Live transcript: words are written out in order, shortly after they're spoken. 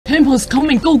Tempest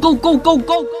coming. Go, go, go, go,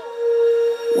 go.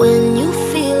 When you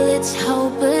feel it's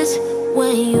hopeless,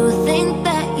 when you think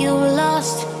that you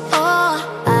lost,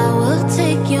 oh, I will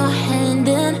take your hand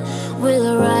and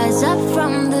we'll rise up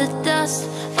from the dust.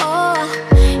 Oh,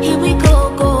 here we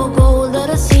go, go, go, let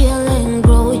us heal and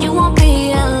grow. You won't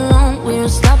be alone, we're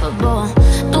unstoppable.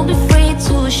 Don't be afraid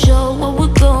to show what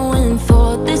we're going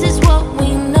for. This is what we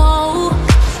know.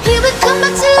 Here we come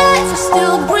back to life, we're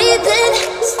still breathing.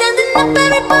 Standing up,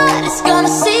 everybody's gonna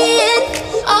see it.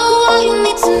 Oh, all you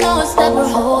need to know is that we're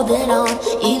holding on.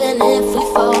 Even if we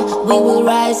fall, we will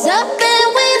rise up and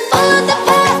we follow the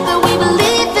path that we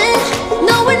believe in.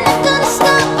 No, we're not gonna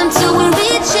stop until we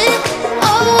reach it.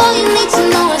 Oh, all you need to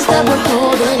know is that we're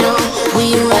holding on. We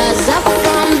rise up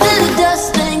from the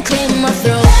dust and claim our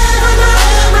throne.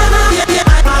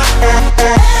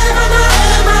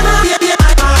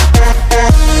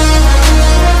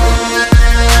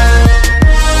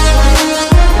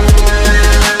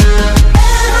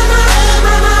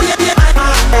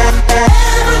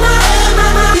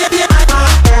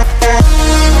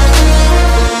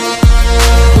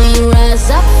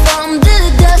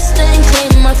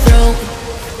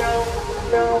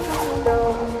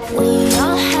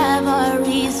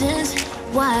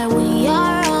 Why we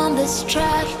are on this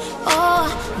track. Oh,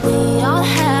 we all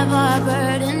have our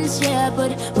burdens, yeah,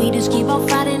 but we just keep on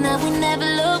fighting and we never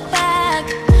look back.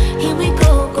 Here we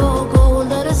go, go, go,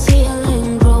 let us heal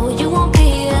and grow. You won't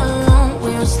be alone,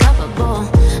 we're unstoppable.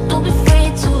 Don't be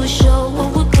afraid to show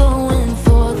what we're going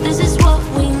for. This is what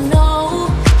we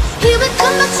know. Here we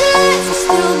come back to life, we're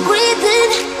still breathing.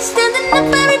 Standing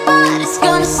up, everybody's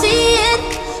gonna see it.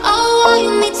 Oh, all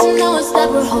you need to know is that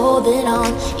we're holding on.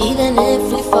 Even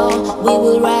if we fall, we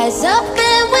will rise up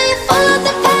and we follow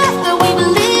the path that we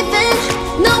believe in.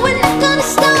 No, we're not gonna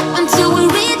stop until we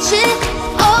reach it.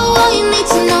 Oh, all you need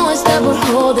to know is that we're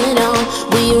holding on.